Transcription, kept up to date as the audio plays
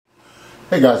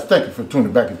Hey guys, thank you for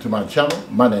tuning back into my channel.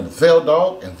 My name is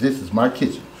VELDOGG and this is my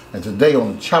kitchen. And today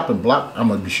on the chopping block, I'm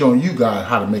going to be showing you guys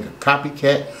how to make a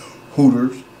copycat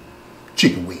Hooters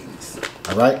chicken wings.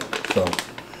 Alright, so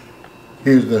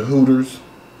here's the Hooters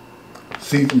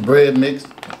seasoned bread mix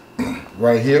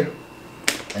right here.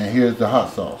 And here's the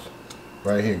hot sauce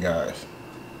right here, guys.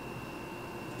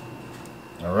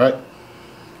 Alright,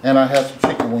 and I have some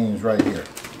chicken wings right here.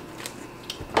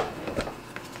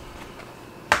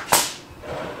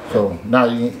 So now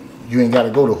you ain't got to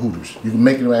go to Hooters. You can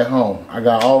make them at home. I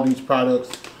got all these products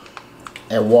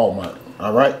at Walmart.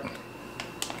 All right.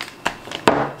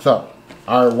 So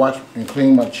I already washed and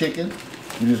cleaned my chicken.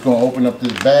 We're just gonna open up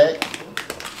this bag.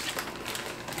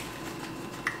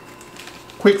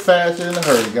 Quick, fast, and in a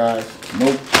hurry, guys.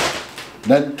 Nope,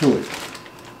 nothing to it.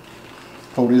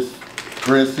 Pour this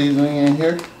bread seasoning in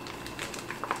here.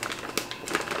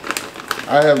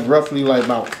 I have roughly like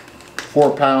about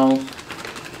 4 pounds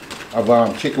of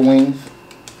chicken wings.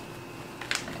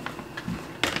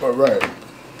 All right,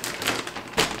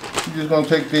 you're just gonna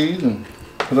take these and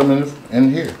put them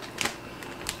in here.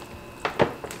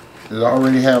 They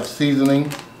already have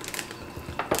seasoning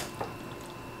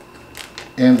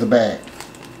in the bag.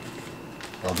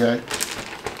 Okay,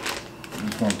 I'm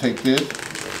just gonna take this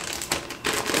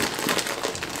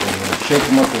and I'm gonna shake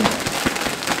them up in there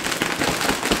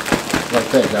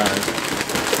like that, guys.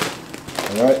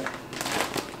 All right.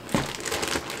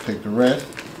 Take the rest.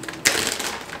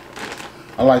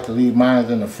 I like to leave mine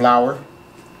in the flour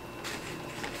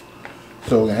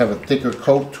so it can have a thicker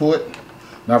coat to it.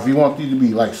 Now if you want these to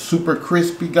be like super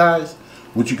crispy, guys,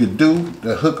 what you could do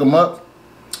to hook them up,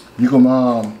 you can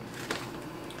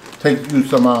use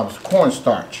some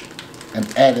cornstarch and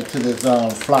add it to this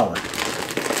flour.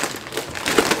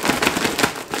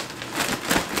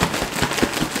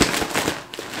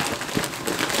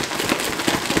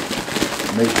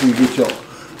 Make sure you get your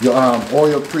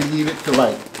oil preheated to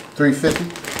like 350.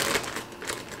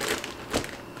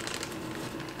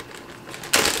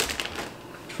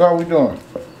 So how we doing?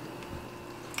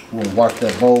 We're gonna wash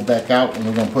that bowl back out and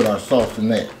we're gonna put our sauce in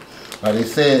there. Now they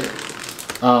said,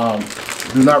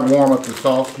 do not warm up the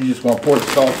sauce. You just gonna pour the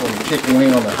sauce on the chicken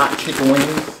wing, on the hot chicken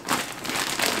wings,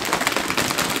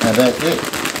 and that's it.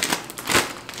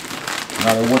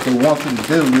 Now what they want you to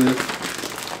do is,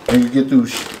 when you get through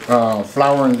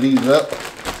flouring these up,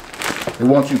 they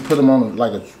want you to put them on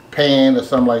like a pan or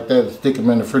something like that and stick them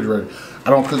in the refrigerator. I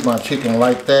don't cook my chicken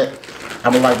like that. I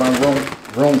would like my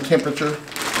room temperature.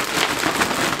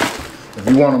 If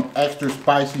you want them extra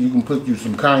spicy, you can put you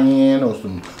some cayenne or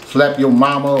some slap your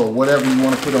mama or whatever you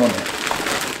want to put on there.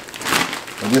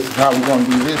 And this is how we're going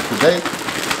to do this today.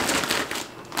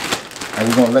 And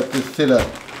we're going to let this sit up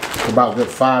for about good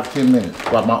 5-10 minutes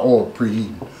while my oil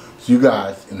preheating. See you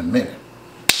guys in a minute.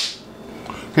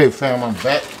 Okay, fam, I'm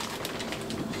back.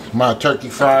 My turkey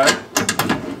fried.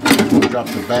 I'm gonna drop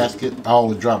the basket. I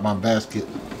always drop my basket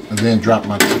and then drop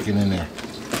my chicken in there.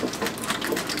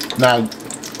 Now,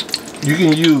 you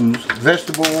can use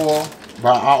vegetable oil,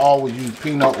 but I always use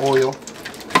peanut oil.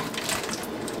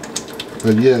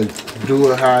 But yeah,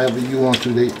 do it however you want to.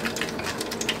 They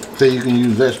say you can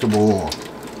use vegetable oil.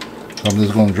 So I'm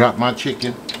just gonna drop my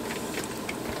chicken.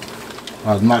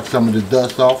 I'll knock some of the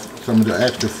dust off, some of the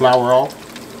extra flour off.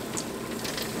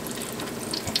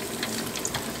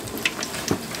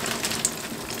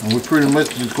 And we're pretty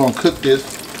much just going to cook this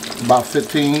about 10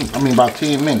 minutes.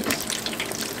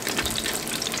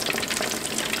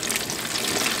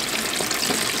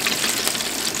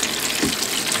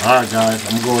 Alright guys,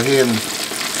 I'm going to go ahead and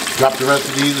drop the rest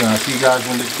of these and I'll see you guys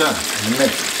when it's done in a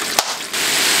minute.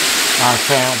 Alright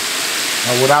fam,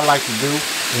 now what I like to do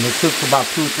when it cooks about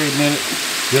 2-3 minutes,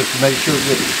 just to make sure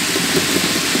that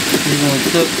it's evenly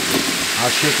cooked, I'll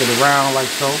shake it around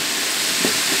like so.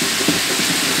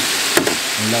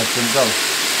 And let them go.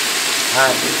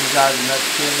 Alright, see you guys in the next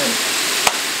 10 minutes.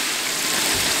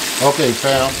 Okay,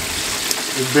 fam.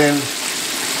 It's been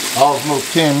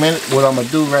almost 10 minutes. What I'm going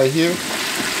to do right here,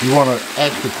 you want to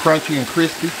extra crunchy and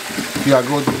crispy. See how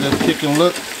good this chicken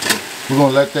look? We're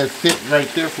going to let that sit right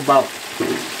there for about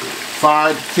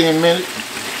 5 to 10 minutes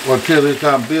or until it's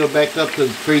build back up to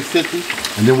 350.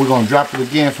 And then we're going to drop it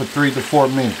again for 3 to 4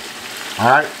 minutes.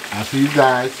 Alright, I'll see you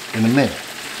guys in a minute.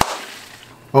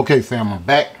 Okay fam, I'm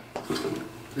back.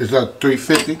 It's at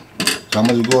 350. So I'm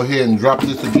going to go ahead and drop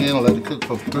this again and let it cook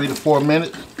for 3 to 4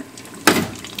 minutes.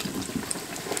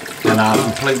 And I'll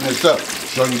be plating this up.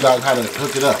 Show you guys how to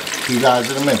hook it up. See you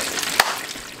guys in a minute.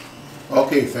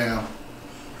 Okay fam,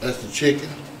 that's the chicken.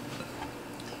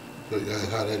 Show you guys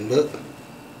how that look.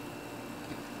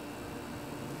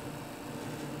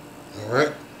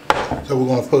 Alright. So we're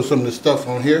going to put some of this stuff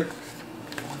on here.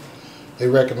 They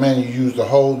recommend you use the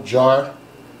whole jar.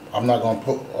 I'm not going to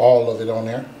put all of it on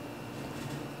there.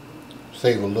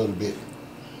 Save a little bit.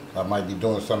 I might be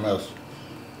doing something else.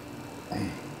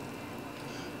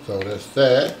 So that's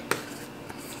that.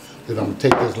 Then I'm going to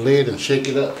take this lid and shake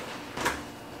it up.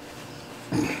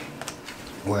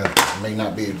 Well, I may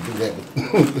not be able to do that, but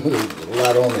there's a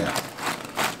lot on there.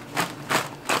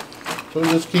 So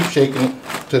just keep shaking it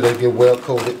till they get well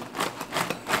coated.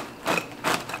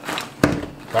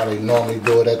 How they normally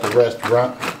do it at the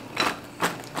restaurant.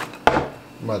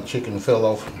 My chicken fell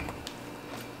off.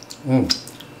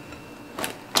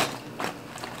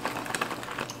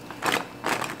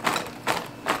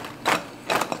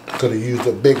 Could have used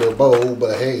a bigger bowl,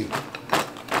 but hey,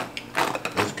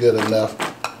 it's good enough.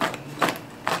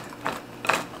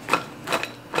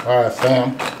 Alright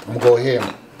fam, I'm going to go ahead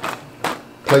and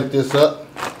plate this up.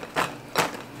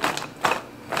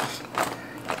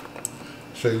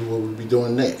 Show you what we'll be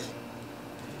doing next.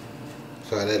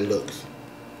 So how that looks.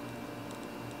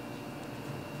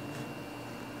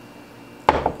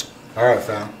 Alright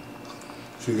fam,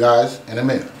 see you guys in a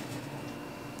minute.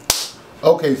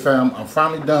 Okay fam, I'm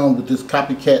finally done with this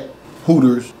copycat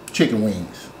Hooters chicken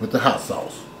wings with the hot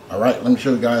sauce. Alright, let me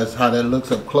show you guys how that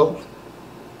looks up close.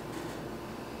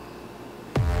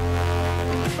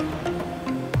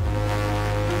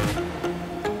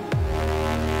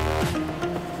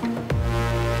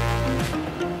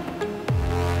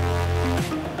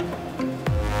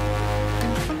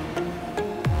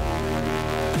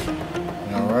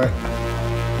 Alright.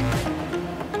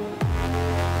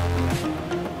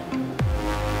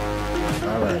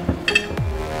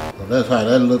 So that's how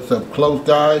that looks up close,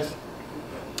 guys.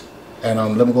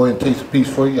 And let me go ahead and taste a piece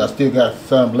for you. I still got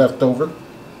some left over.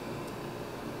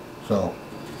 So,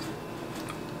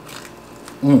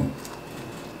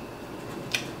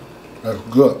 that's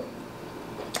good.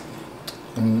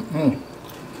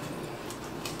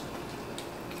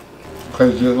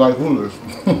 Tastes just like Hooters.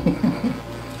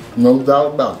 No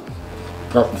doubt about it.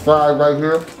 Got some fries right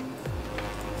here.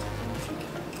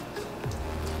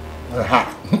 They're hot.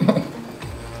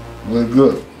 Really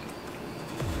good.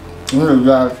 Anyway,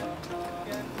 guys,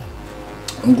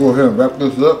 I'm going to go ahead and wrap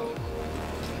this up.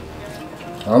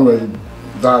 I'm ready to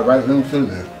dive right into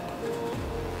this.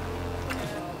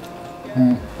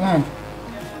 I'm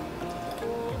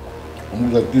going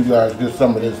to let you guys get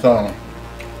some of this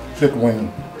chicken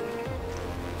wing.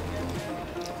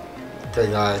 Okay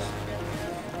guys,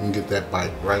 you can get that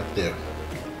bite right there.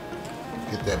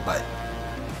 Get that bite.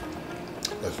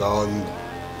 That's all you.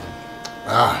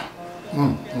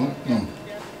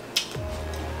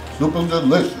 Super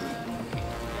delicious.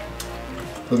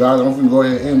 So guys, I'm gonna go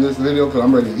ahead and end this video because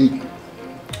I'm ready to eat.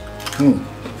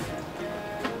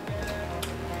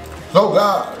 So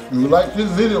guys, if you like this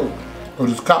video of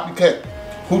this copycat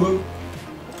Hooter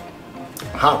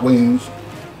hot wings,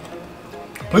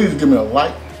 please give me a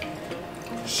like,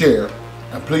 share,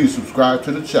 and please subscribe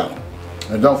to the channel.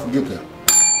 And don't forget to,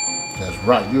 that's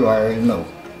right, you already know,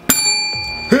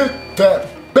 hit that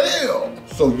bell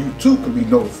so you too can be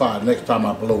notified next time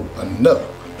I upload another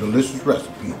delicious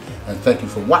recipe. And thank you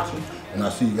for watching, and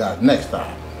I'll see you guys next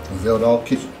time in VELDOGGS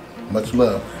Kitchen. Much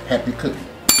love, happy cooking.